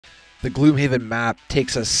The Gloomhaven map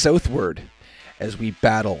takes us southward as we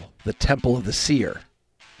battle the Temple of the Seer,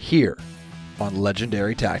 here on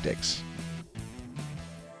Legendary Tactics.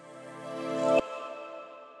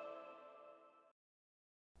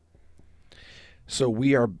 So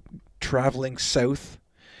we are traveling south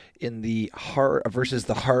in the hard versus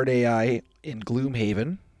the hard AI in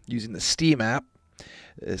Gloomhaven using the Steam app.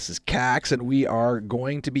 This is Cax, and we are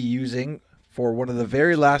going to be using, for one of the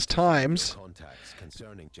very last times,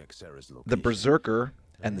 the Berserker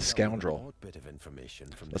and the Scoundrel.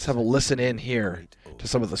 Let's have a listen in here to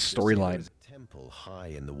some of the storyline. Temple high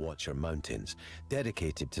in the Watcher Mountains,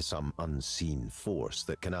 dedicated to some unseen force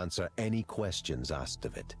that can answer any questions asked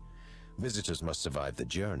of it. Visitors must survive the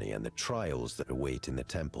journey and the trials that await in the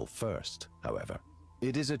temple first, however.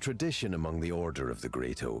 It is a tradition among the Order of the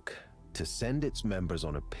Great Oak to send its members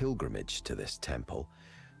on a pilgrimage to this temple.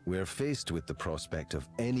 Where faced with the prospect of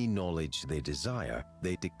any knowledge they desire,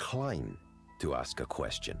 they decline to ask a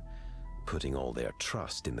question, putting all their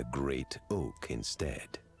trust in the Great Oak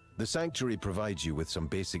instead. The sanctuary provides you with some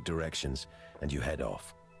basic directions, and you head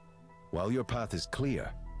off. While your path is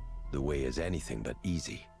clear, the way is anything but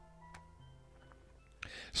easy.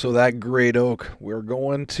 So that Great Oak, we're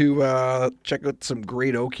going to check out some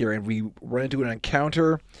Great Oak here, and we run into an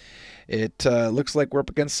encounter. It looks like we're up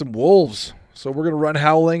against some wolves. So we're going to run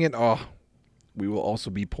howling, and we will also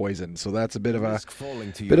be poisoned. So that's a bit of a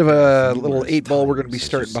little 8-ball we're going to be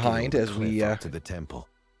starting behind as we to the temple.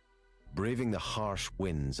 Braving the harsh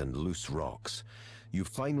winds and loose rocks, you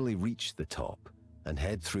finally reach the top and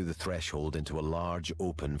head through the threshold into a large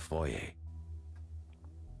open foyer.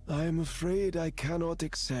 I am afraid I cannot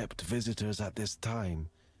accept visitors at this time.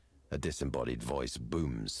 A disembodied voice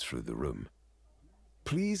booms through the room.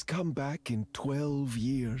 Please come back in 12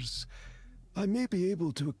 years. I may be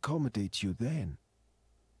able to accommodate you then.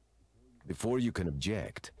 Before you can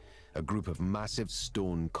object, a group of massive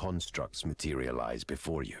stone constructs materialize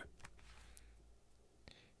before you.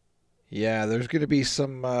 Yeah, there's going to be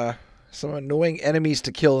some annoying enemies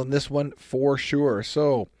to kill in this one for sure.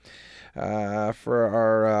 So,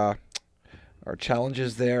 for our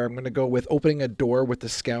challenges there, I'm going to go with opening a door with the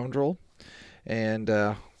Scoundrel, and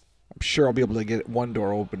I'm sure I'll be able to get one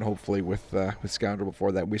door open, hopefully, with Scoundrel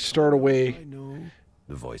before that. We start away. I know,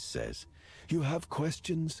 the voice says. You have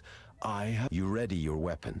questions. I have. You ready your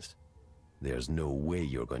weapons. There's no way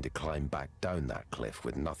you're going to climb back down that cliff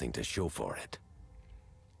with nothing to show for it.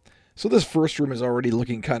 So this first room is already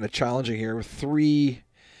looking kind of challenging here, with 3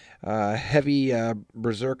 heavy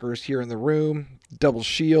berserkers here in the room, double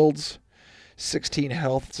shields, 16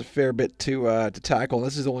 health. It's a fair bit to tackle. And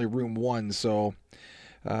this is only room 1, so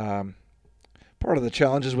part of the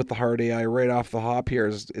challenges with the hard AI right off the hop here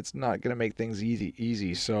is it's not going to make things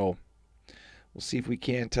easy. So we'll see if we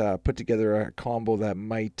can't put together a combo that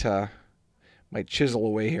might chisel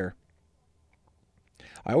away here.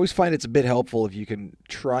 I always find it's a bit helpful if you can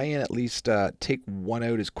try and at least take one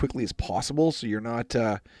out as quickly as possible, so you're not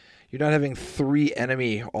having 3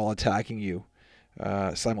 enemy all attacking you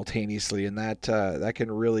simultaneously, and that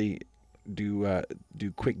can really do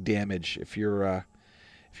quick damage if you're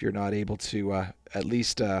not able to at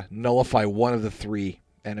least nullify one of the 3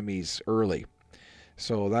 enemies early.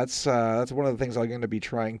 So that's one of the things I'm going to be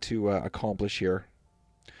trying to accomplish here,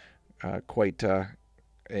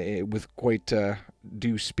 with quite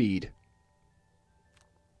due speed.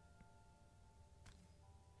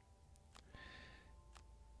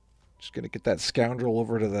 Just going to get that Scoundrel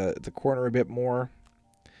over to the corner a bit more.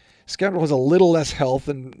 Scoundrel has a little less health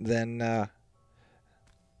than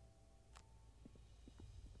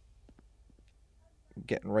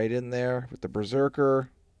getting right in there with the Berserker.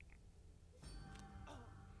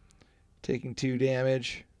 Taking 2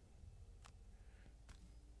 damage.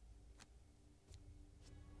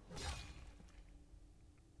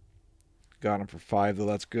 Got him for 5 though.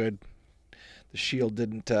 That's good. The shield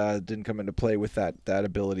didn't come into play with that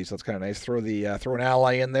ability, so that's kind of nice. Throw an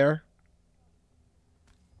ally in there.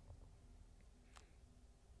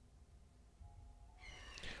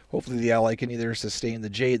 Hopefully the ally can either sustain the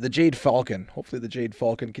Jade Falcon. Hopefully the Jade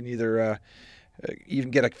Falcon can either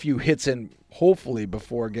even get a few hits in, hopefully,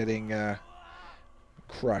 before getting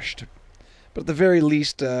crushed. But at the very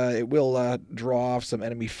least, it will draw off some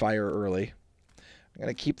enemy fire early. I'm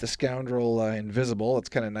going to keep the Scoundrel invisible. That's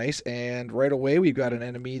kind of nice. And right away, we've got an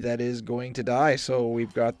enemy that is going to die. So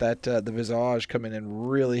we've got that the Visage coming in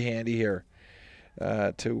really handy here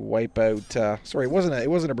to wipe out. Sorry, it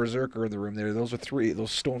wasn't a Berserker in the room there. Those are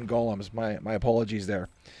those stone golems. My apologies there.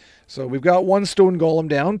 So we've got 1 stone golem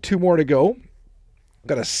down. 2 more to go.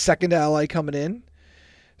 Got a second ally coming in.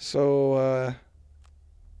 So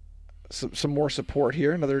some more support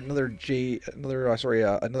here. Another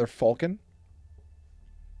Falcon.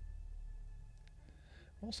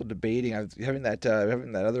 Also debating having that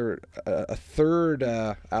other a third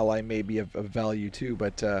ally may be of value too,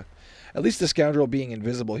 but at least the scoundrel being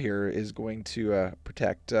invisible here is going to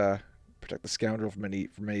protect the scoundrel from any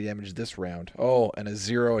damage this round. Oh, and a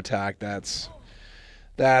 0 attack. That's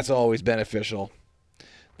always beneficial.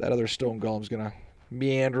 That other stone golem's gonna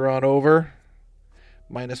meander on over.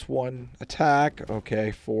 -1 attack.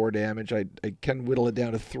 Okay, 4 damage. I can whittle it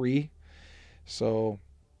down to 3, so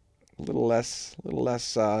a little less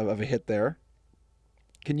of a hit there.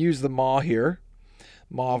 Can use the Maw here.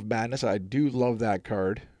 Maw of Madness. I do love that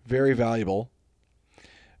card. Very valuable,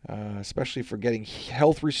 especially for getting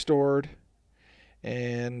health restored,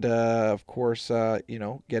 and of course,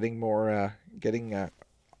 getting more, getting a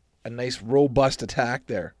nice robust attack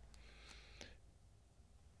there.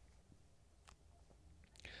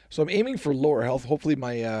 So I'm aiming for lower health. Hopefully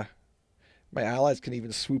my my allies can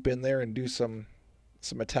even swoop in there and do some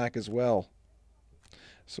attack as well.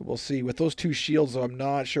 So we'll see. With those 2 shields, though, I'm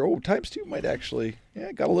not sure. Oh, ×2 might actually...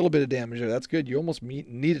 Yeah, got a little bit of damage there. That's good. You almost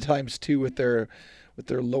need a ×2 with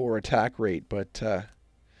their lower attack rate. But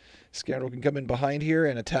Scoundrel can come in behind here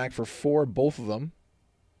and attack for 4, both of them.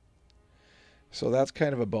 So that's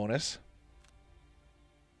kind of a bonus.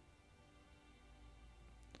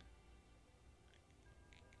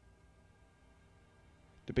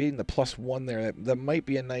 Debating the +1 there. That might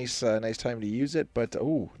be a nice time to use it, but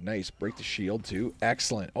oh, nice. Break the shield too.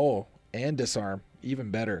 Excellent. Oh, and disarm.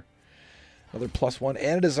 Even better. Another +1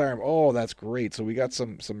 and a disarm. Oh, that's great. So we got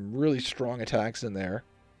some really strong attacks in there.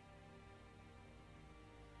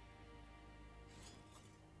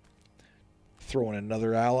 Throw in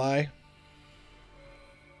another ally.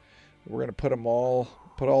 We're gonna put all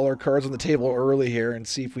our cards on the table early here and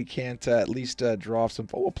see if we can't at least draw some.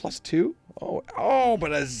 Oh, a +2. Oh,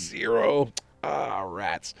 but a 0. Ah,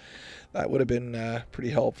 rats. That would have been pretty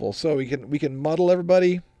helpful. So we can muddle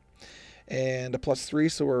everybody, and a +3.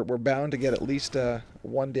 So we're bound to get at least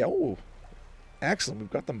 1 down. Oh, excellent. We've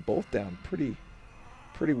got them both down pretty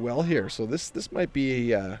well here. So this might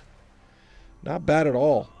be not bad at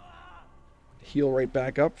all. Heal right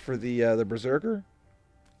back up for the Berserker.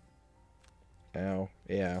 Oh,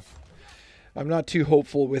 yeah. I'm not too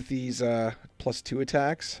hopeful with these +2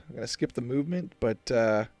 attacks. I'm going to skip the movement, but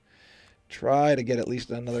try to get at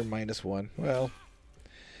least another -1. Well,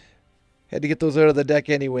 had to get those out of the deck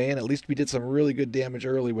anyway, and at least we did some really good damage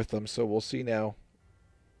early with them, so we'll see now.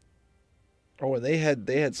 Oh, and they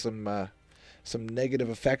had some negative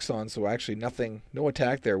effects on, so actually no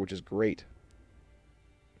attack there, which is great.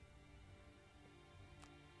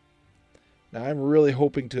 Now I'm really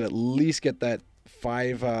hoping to at least get that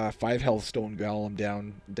 5 health stone golem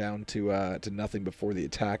down to nothing before the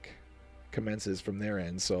attack commences from their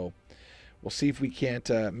end. So we'll see if we can't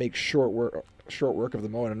make short work of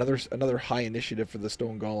them. Oh, and another high initiative for the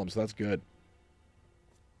stone golem, so that's good.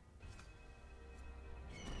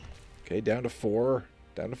 Okay, down to 4.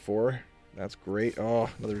 That's great. Oh,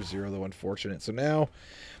 another 0 though, unfortunate. So now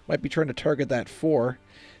might be trying to target that 4.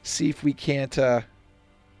 See if we can't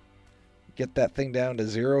get that thing down to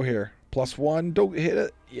 0 here. +1. Don't hit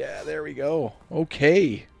it. Yeah, there we go.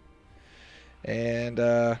 Okay. And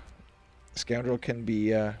Scoundrel can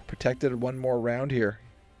be protected 1 more round here.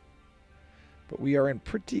 But we are in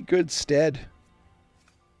pretty good stead.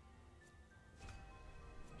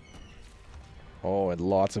 Oh, and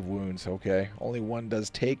lots of wounds. Okay. Only 1 does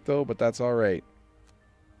take though, but that's all right.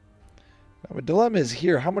 Now, the dilemma is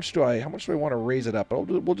here. How much do I want to raise it up?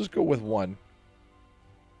 We'll just go with 1.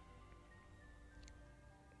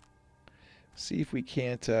 See if we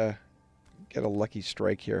can't get a lucky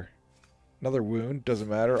strike here. Another wound, doesn't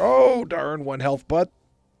matter. Oh, darn, 1 health, but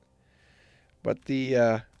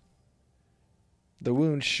the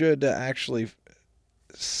wound should actually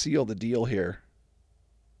seal the deal here.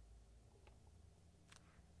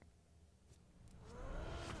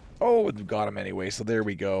 Oh, we've got him anyway, so there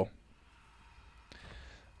we go.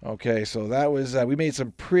 Okay, so that was we made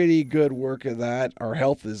some pretty good work of that. Our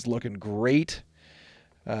health is looking great.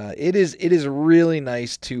 It is really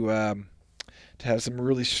nice to have some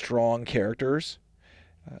really strong characters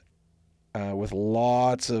with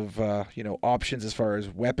lots of options as far as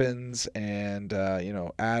weapons and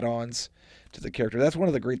add-ons to the character. That's one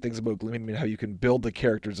of the great things about Gloomhaven, how you can build the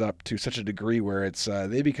characters up to such a degree where it's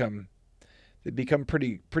they become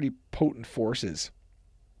pretty potent forces.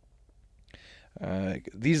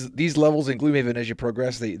 These levels in Gloomhaven, as you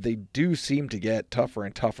progress, they do seem to get tougher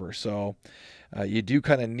and tougher. So you do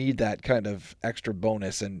kind of need that kind of extra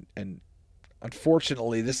bonus, and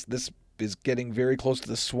unfortunately, this is getting very close to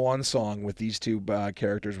the swan song with these two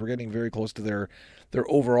characters. We're getting very close to their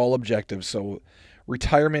overall objectives. So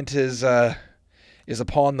retirement is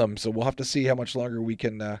upon them. So we'll have to see how much longer we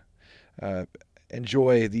can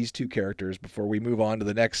enjoy these two characters before we move on to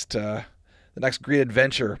the next great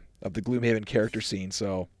adventure of the Gloomhaven character scene.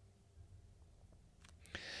 So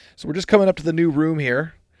we're just coming up to the new room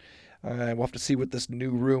here. We'll have to see what this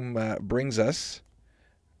new room brings us.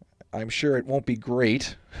 I'm sure it won't be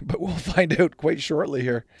great, but we'll find out quite shortly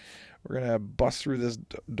here. We're going to bust through this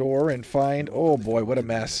door and find... Oh boy, what a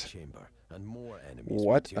mess.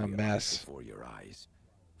 What a mess. Before your eyes.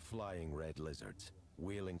 Flying red lizards,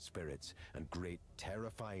 wailing spirits, and great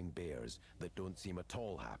terrifying bears that don't seem at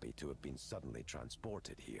all happy to have been suddenly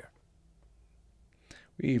transported here.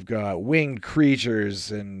 We've got winged creatures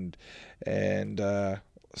and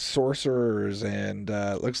sorcerers and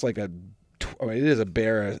looks like it is a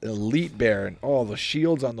bear, an elite bear, and all the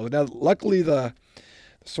shields on those. Now, luckily the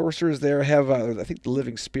sorcerers there have, I think, the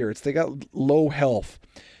living spirits. They got low health,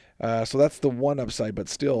 so that's the one upside. But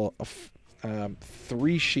still,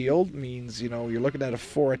 3 shield means you're looking at a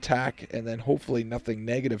 4 attack, and then hopefully nothing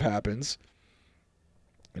negative happens.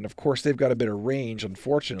 And of course, they've got a bit of range,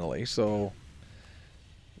 unfortunately. So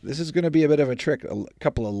this is going to be a bit of a trick. A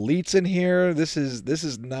couple of elites in here. This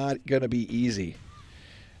is not going to be easy.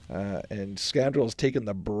 And Scoundrel has taken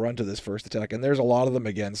the brunt of this first attack, and there's a lot of them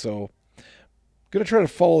again. So I'm going to try to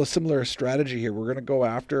follow a similar strategy here. We're going to go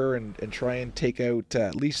after and try and take out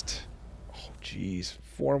at least, oh geez,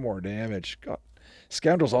 4 more damage. God.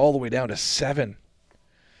 Scoundrel's all the way down to 7.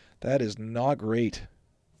 That is not great.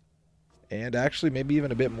 And actually maybe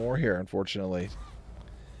even a bit more here, unfortunately.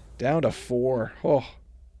 Down to 4. Oh.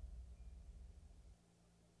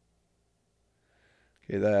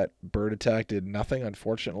 Okay, that bird attack did nothing,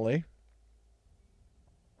 unfortunately.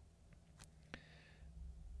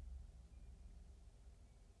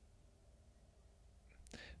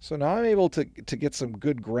 So now I'm able to get some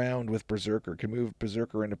good ground with Berserker. Can move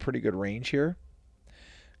Berserker into pretty good range here.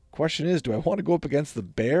 Question is, do I want to go up against the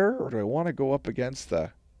bear, or do I want to go up against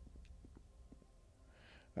the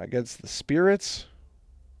spirits,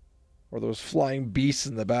 or those flying beasts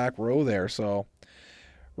in the back row there? So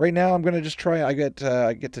right now I'm going to just try. I get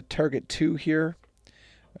to target 2 here.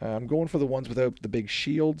 I'm going for the ones without the big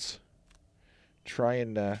shields. Try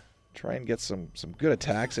and get some good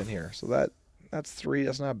attacks in here. So that's 3.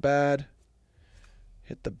 That's not bad.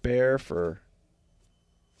 Hit the bear for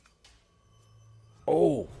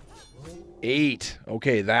 8.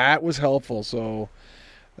 Okay, that was helpful. So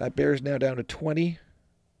that bear's now down to 20.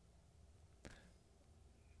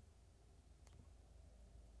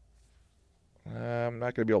 I'm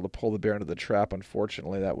not going to be able to pull the bear into the trap,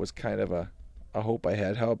 unfortunately. That was kind of a hope I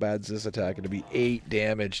had. How bad's this attack going to be? 8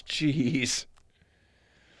 damage. Jeez.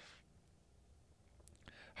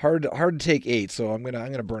 Hard to take 8, so I'm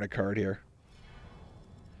gonna burn a card here.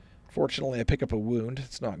 Fortunately, I pick up a wound.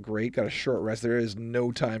 It's not great. Got a short rest. There is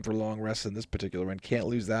no time for long rests in this particular one. Can't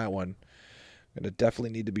lose that one. I'm gonna definitely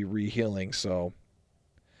need to be re-healing. So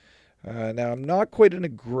now I'm not quite in a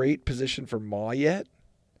great position for Maw yet.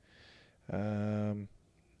 So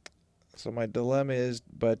my dilemma is,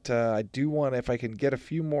 but I do want, if I can get a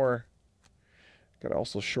few more. Got to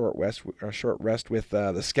also short rest with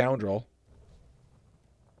the Scoundrel.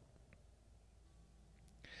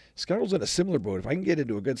 Scoundrel's in a similar boat. If I can get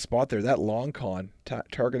into a good spot there, that long con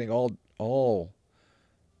targeting all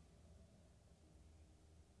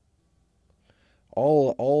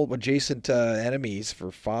adjacent enemies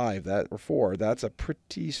for 5 or 4. That's a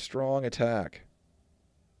pretty strong attack.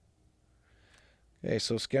 Okay,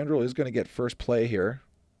 so Scoundrel is going to get first play here.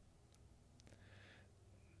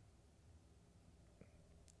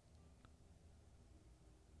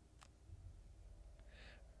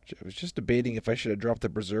 I was just debating if I should have dropped the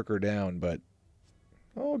Berserker down, but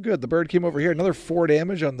oh, good. The bird came over here. Another 4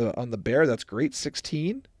 damage on the bear. That's great.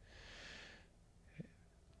 16.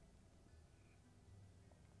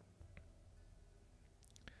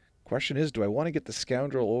 Question is, do I want to get the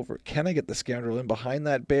Scoundrel over? Can I get the Scoundrel in behind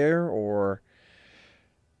that bear, or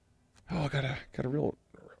I got a real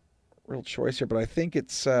choice here, but I think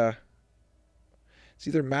it's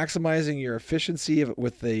either maximizing your efficiency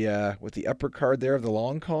with the upper card there of the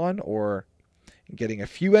long con, or getting a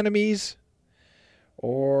few enemies,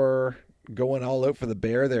 or going all out for the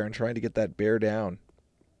bear there and trying to get that bear down.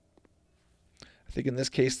 I think in this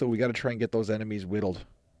case, though, we got to try and get those enemies whittled.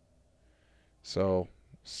 So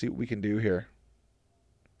see what we can do here.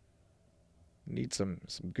 Need some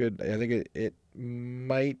good. I think it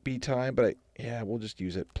might be time, but yeah, we'll just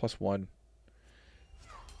use it. +1.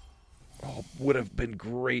 Oh, would have been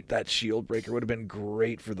great. That shield breaker would have been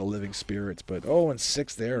great for the living spirits. But oh, and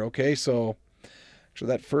 6 there. Okay, so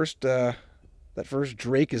that first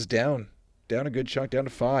Drake is down a good chunk, down to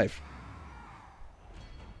 5.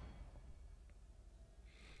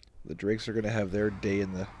 The Drakes are going to have their day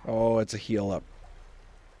in the... Oh, it's a heal up.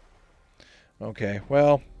 Okay,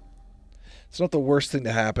 well, it's not the worst thing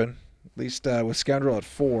to happen. At least with Scoundrel at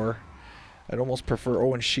 4, I'd almost prefer...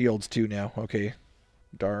 Oh, and shields too now. Okay,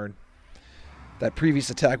 darn. That previous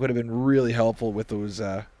attack would have been really helpful with those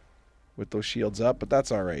shields up, but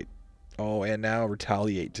that's all right. Oh, and now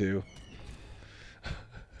retaliate too.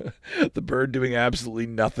 The bird doing absolutely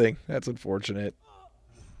nothing. That's unfortunate.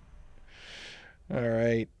 All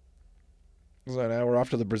right. So now we're off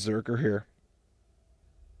to the Berserker here.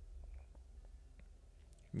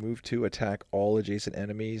 Move to attack all adjacent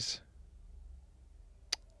enemies.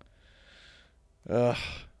 Ugh.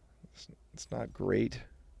 It's not great.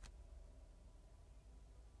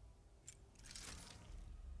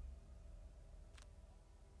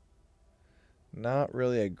 Not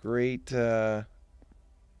really a great... So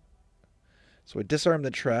I disarm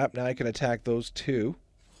the trap. Now I can attack those 2.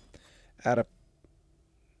 Add a...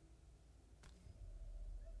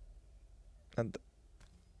 And...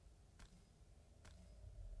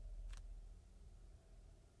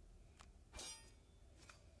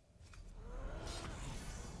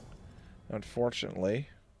 Unfortunately,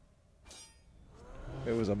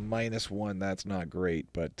 it was a -1. That's not great,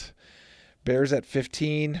 but Bears at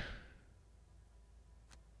 15.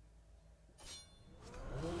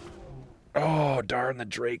 Oh, darn, the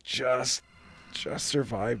Drake just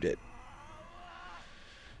survived it.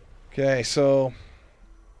 Okay, so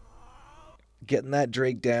getting that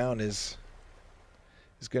Drake down is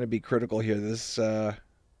going to be critical here. This the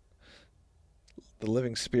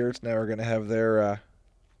living spirits now are going to have their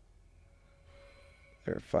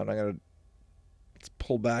fun. Let's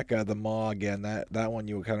pull back the Maw again. That one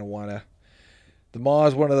you kind of want to... The Maw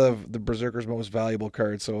is one of the Berserker's most valuable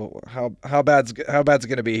cards, so how bad's it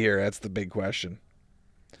going to be here? That's the big question.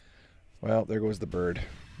 Well, there goes the bird.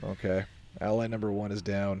 Okay. Ally number 1 is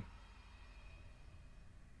down.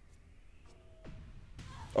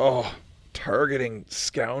 Oh, targeting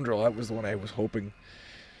Scoundrel. That was the one I was hoping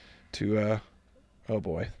to... oh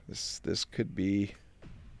boy. This could be...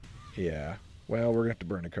 Yeah. Well, we're going to have to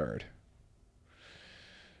burn a card.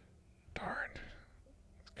 Darn.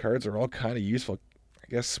 Cards are all kind of useful. I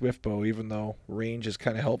guess Swift Bow, even though range is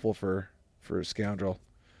kind of helpful for Scoundrel.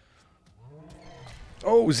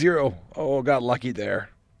 Oh, 0. Oh, got lucky there.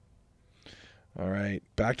 All right,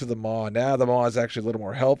 back to the Maw. Now the Maw is actually a little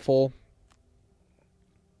more helpful.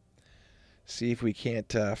 See if we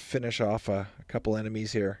can't finish off a couple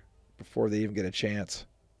enemies here before they even get a chance.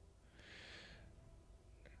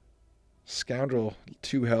 Scoundrel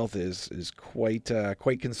 2 health is quite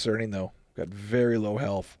concerning though. Got very low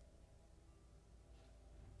health.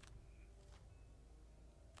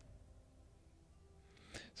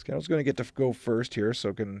 Scoundrel's going to get to go first here,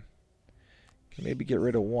 so can maybe get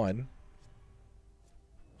rid of 1.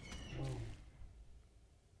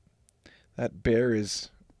 That bear is...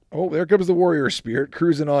 Oh, there comes the warrior spirit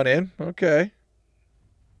cruising on in. Okay.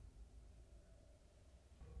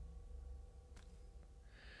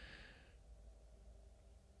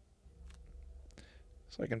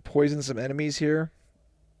 So I can poison some enemies here.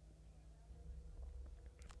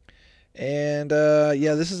 And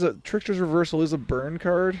yeah, this is Trickster's Reversal is a burn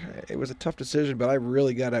card. It was a tough decision, but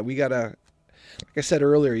we gotta, like I said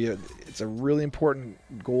earlier, it's a really important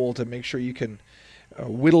goal to make sure you can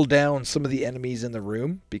whittle down some of the enemies in the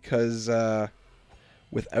room, because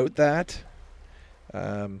without that,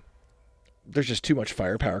 there's just too much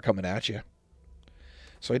firepower coming at you.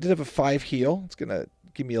 So I did have a 5 heal. It's gonna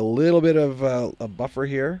give me a little bit of a buffer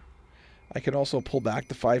here. I can also pull back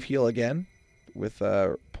the 5 heal again with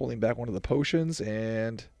pulling back one of the potions,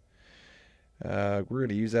 and we're going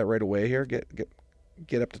to use that right away here.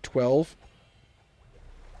 Get up to 12.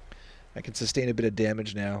 I can sustain a bit of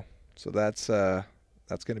damage now, so that's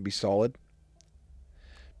going to be solid.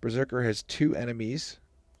 Berserker has 2 enemies.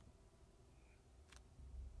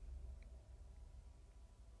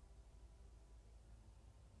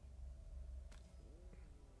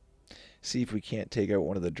 See if we can't take out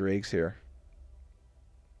one of the drakes here.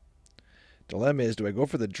 Dilemma is, do I go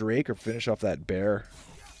for the Drake or finish off that bear?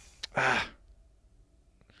 Ah.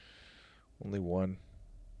 Only 1.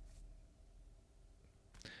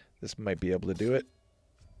 This might be able to do it.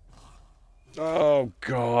 Oh,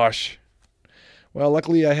 gosh. Well,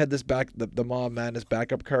 luckily I had this the Maw of Madness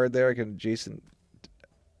backup card there. I can get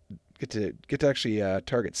to actually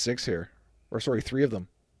target 6 here. Or sorry, 3 of them.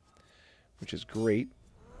 Which is great.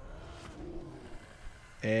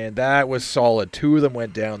 And that was solid. 2 of them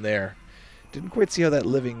went down there. Didn't quite see how that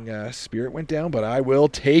living spirit went down, but I will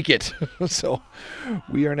take it. So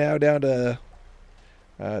we are now down to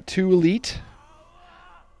 2 elite.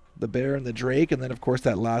 The bear and the drake, and then, of course,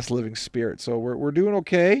 that last living spirit. So we're doing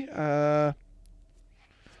okay.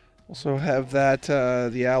 Also have that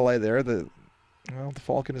the ally there. The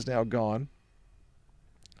falcon is now gone.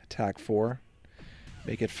 Attack 4.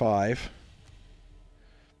 Make it 5.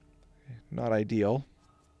 Not ideal.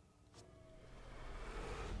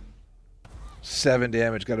 7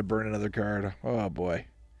 damage. Got to burn another card. Oh, boy.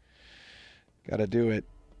 Got to do it.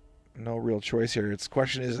 No real choice here. Its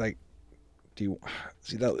question is, like, do you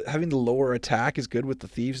see that having the lower attack is good with the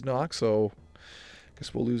Thieves' Knock, so I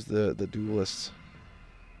guess we'll lose the Duelists.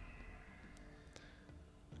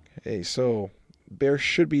 Okay, so bear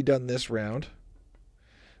should be done this round,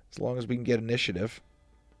 as long as we can get initiative.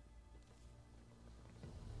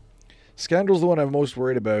 Scoundrel's the one I'm most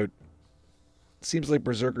worried about. Seems like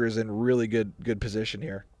Berserker is in really good position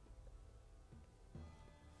here.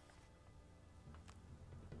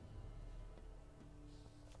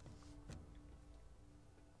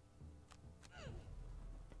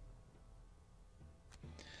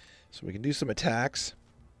 So we can do some attacks.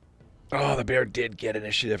 Oh, the bear did get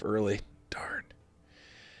initiative early. Darn.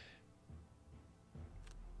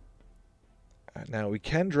 Now we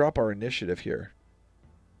can drop our initiative here.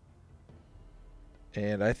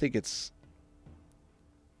 And I think it's...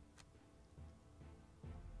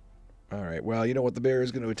 Alright, well, you know what? The bear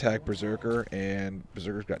is going to attack Berserker, and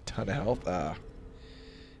Berserker's got a ton of health.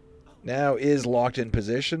 Now is locked in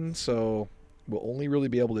position, so we'll only really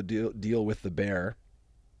be able to deal with the bear.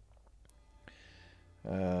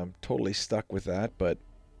 Totally stuck with that, but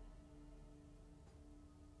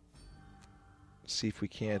see if we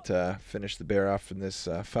can't finish the bear off in this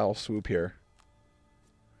foul swoop here.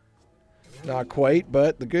 Not quite,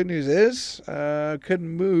 but the good news is couldn't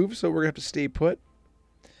move, so we're going to have to stay put.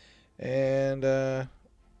 And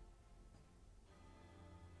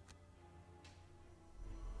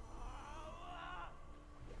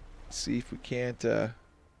see if we can't...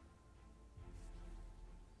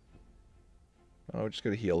 Oh, we're just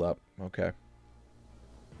going to heal up. Okay.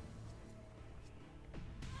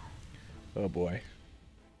 Oh, boy.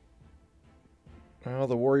 Well,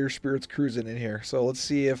 the warrior spirit's cruising in here. So let's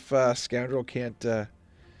see if Scoundrel can't... So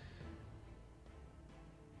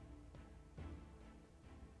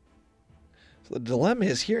the dilemma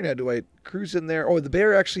is here now. Do I cruise in there? Oh, the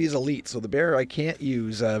bear actually is elite. So the bear I can't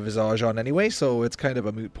use Visage on anyway. So it's kind of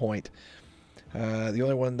a moot point. The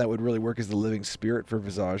only one that would really work is the living spirit for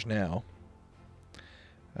Visage now.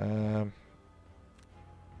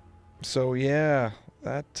 So yeah,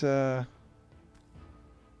 that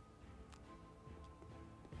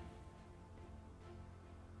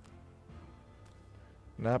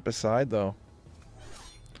not beside though.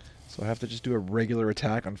 So I have to just do a regular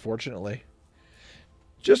attack, unfortunately.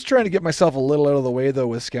 Just trying to get myself a little out of the way though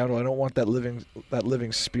with Scoundrel. I don't want that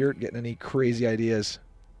living spirit getting any crazy ideas.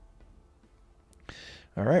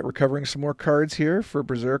 All right, recovering some more cards here for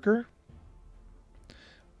Berserker.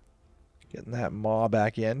 Getting that maw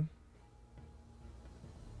back in.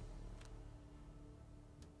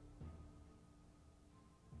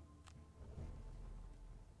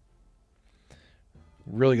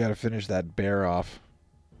 Really got to finish that bear off.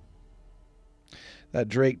 That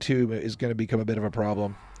Drake too is going to become a bit of a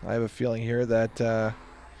problem. I have a feeling here that,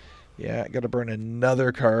 yeah, got to burn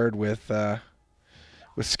another card with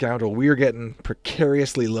Scoundrel. We are getting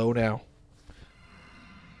precariously low now.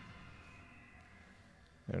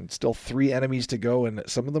 And still 3 enemies to go, and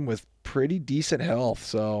some of them with pretty decent health.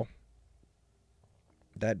 So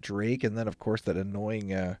that Drake, and then of course that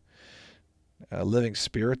annoying living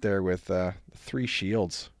spirit there with 3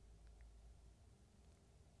 shields.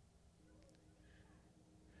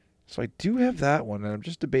 So I do have that one, and I'm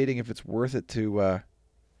just debating if it's worth it to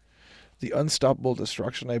the Unstoppable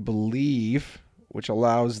Destruction, I believe, which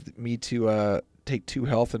allows me to take 2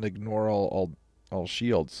 health and ignore all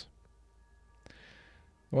shields.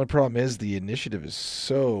 The one problem is the initiative is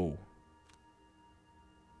so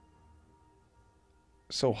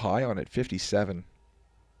high on it, 57.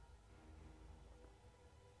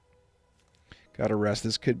 Gotta rest.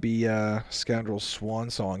 This could be Scoundrel's swan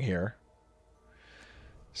song here.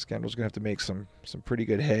 Scoundrel's gonna have to make some pretty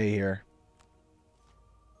good hay here.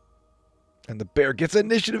 And the bear gets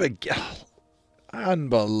initiative again.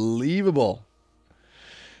 Unbelievable.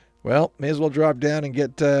 Well, may as well drop down and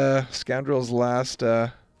get Scoundrel's last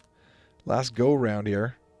go round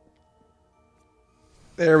here.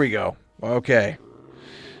 There we go. Okay.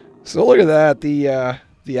 So look at that.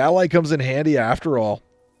 The ally comes in handy after all.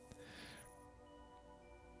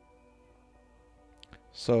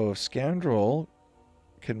 So Scoundrel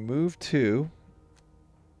can move 2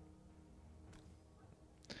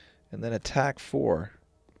 and then attack 4.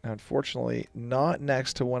 Now, unfortunately, not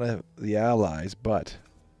next to one of the allies, but...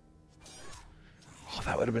 Oh,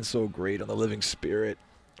 that would have been so great on the Living Spirit.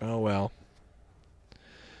 Oh, well.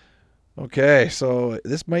 Okay, so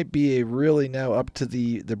this might be a really now up to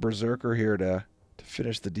the Berserker here to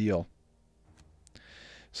finish the deal.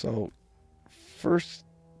 So, first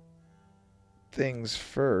things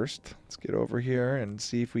first, let's get over here and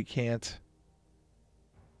see if we can't...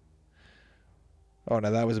 Oh, no,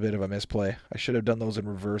 that was a bit of a misplay. I should have done those in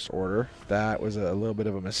reverse order. That was a little bit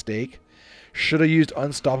of a mistake. Should have used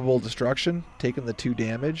Unstoppable Destruction, taken the 2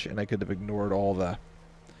 damage, and I could have ignored all the...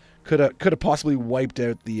 Could have possibly wiped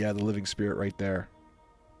out the Living Spirit right there.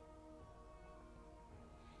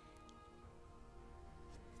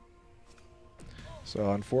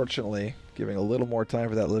 So, unfortunately, giving a little more time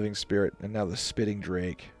for that Living Spirit, and now the Spitting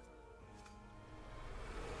Drake.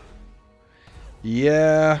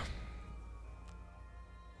 Yeah...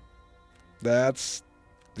 That's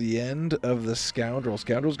the end of the Scoundrel.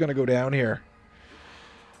 Scoundrel's going to go down here.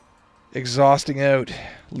 Exhausting out.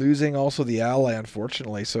 Losing also the ally,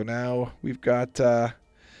 unfortunately. So now we've got the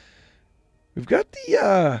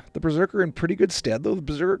Berserker in pretty good stead, though. The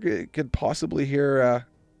Berserker could possibly here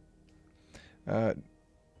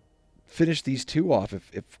finish these 2 off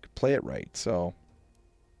if play it right. So...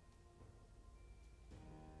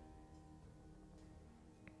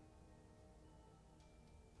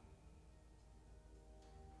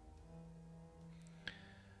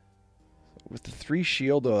 With the 3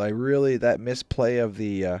 shield, though, that misplay of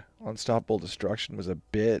the Unstoppable Destruction was a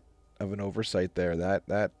bit of an oversight there.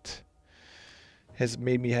 That has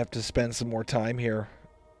made me have to spend some more time here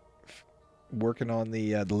working on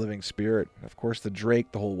the Living Spirit. Of course, the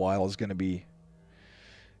Drake the whole while is going to be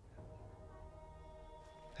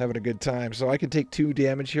having a good time. So I can take 2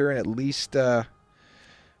 damage here, and at least if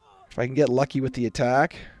I can get lucky with the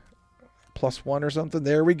attack, +1 or something.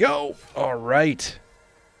 There we go. All right.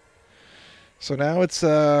 So now it's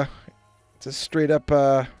a straight up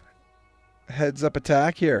heads up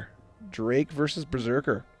attack here. Drake versus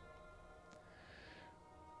Berserker.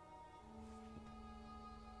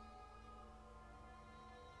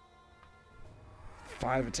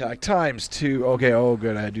 Five attack times 2. Okay, oh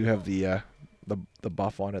good. I do have the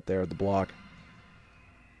buff on it there, the block.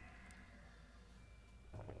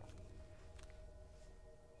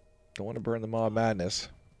 Don't want to burn the Maw of Madness.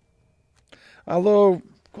 Although,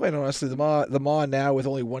 quite honestly, the Maw now with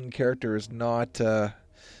only 1 character is not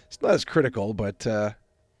it's not as critical, but I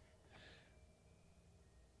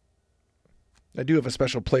do have a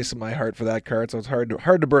special place in my heart for that card, so it's hard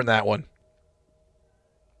to burn that one.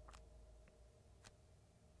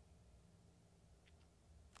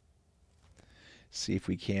 See if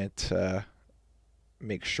we can't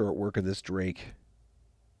make short work of this Drake.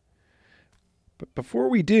 But before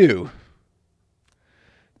we do,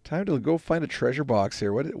 time to go find a treasure box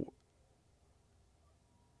here.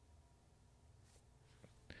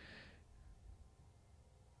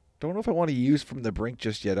 Don't know if I want to use from the brink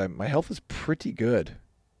just yet. My health is pretty good.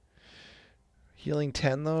 Healing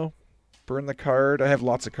 10 though. Burn the card. I have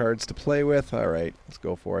lots of cards to play with. All right, let's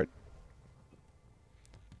go for it.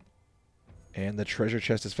 And the treasure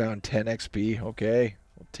chest has found 10 XP. Okay,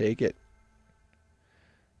 we'll take it.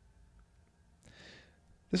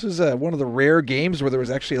 This was one of the rare games where there was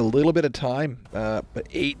actually a little bit of time, but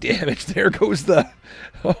 8 damage. There goes the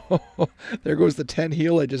there goes the 10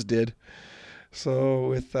 heal I just did. So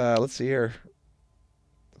with let's see here,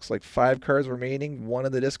 looks like 5 cards remaining, 1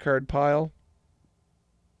 in the discard pile.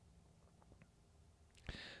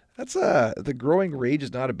 That's the Growing Rage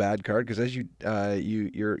is not a bad card because as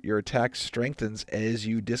your attack strengthens as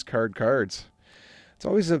you discard cards. It's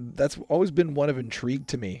always that's always been one of intrigue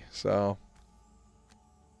to me. So.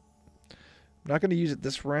 I'm not going to use it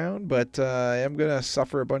this round, but I am going to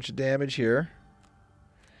suffer a bunch of damage here.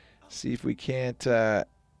 See if we can't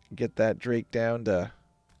get that Drake down to...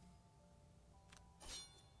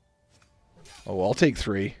 Oh, I'll take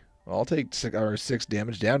 3. I'll take 6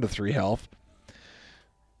 damage down to 3 health.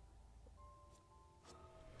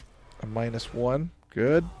 A -1.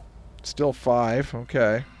 Good. Still 5.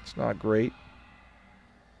 Okay. It's not great.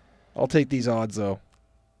 I'll take these odds, though.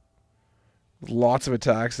 Lots of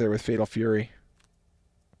attacks there with Fatal Fury.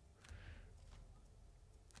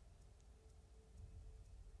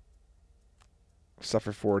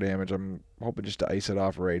 Suffer 4 damage. I'm hoping just to ice it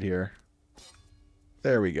off right here.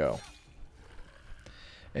 There we go.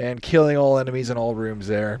 And killing all enemies in all rooms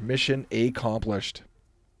there. Mission accomplished.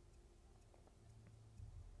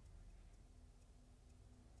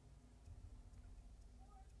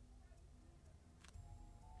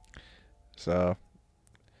 So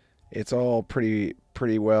it's all pretty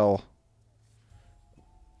well.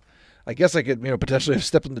 I guess I could, potentially have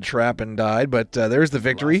stepped in the trap and died, but there's the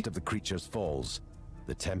victory. The last of the creatures falls.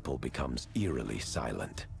 The temple becomes eerily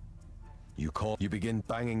silent. You begin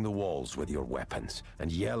banging the walls with your weapons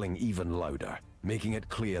and yelling even louder, making it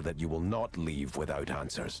clear that you will not leave without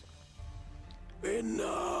answers.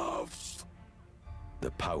 Enough! The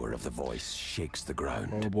power of the voice shakes the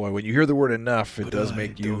ground. Oh boy, when you hear the word enough, it does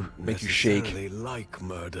make you shake. I don't like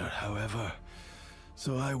murder, however,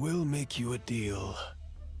 so I will make you a deal.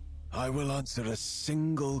 I will answer a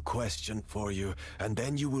single question for you, and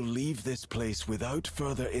then you will leave this place without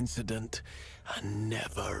further incident and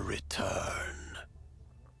never return.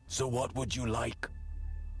 So what would you like?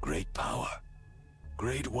 Great power?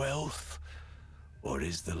 Great wealth? Or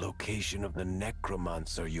is the location of the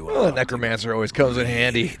necromancer you are? Well, the necromancer always comes in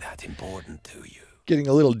handy. Really that important to you? Getting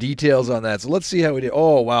a little details on that. So let's see how we did.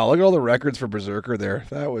 Oh, wow. Look at all the records for Berserker there.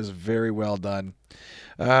 That was very well done.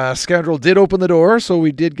 Scoundrel did open the door, so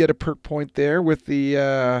we did get a perk point there with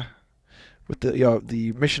the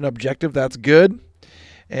mission objective. That's good.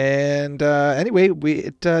 And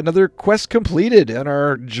anyway, another quest completed on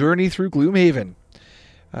our journey through Gloomhaven.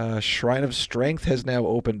 Shrine of Strength has now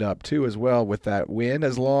opened up too, as well, with that win,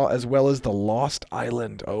 as well as the Lost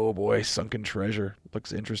Island. Oh boy, sunken treasure.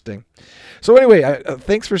 Looks interesting. So anyway,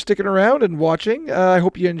 thanks for sticking around and watching. I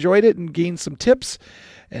hope you enjoyed it and gained some tips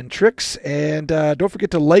and tricks. And don't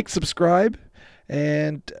forget to like, subscribe,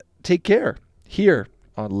 and take care here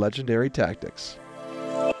on Legendary Tactics.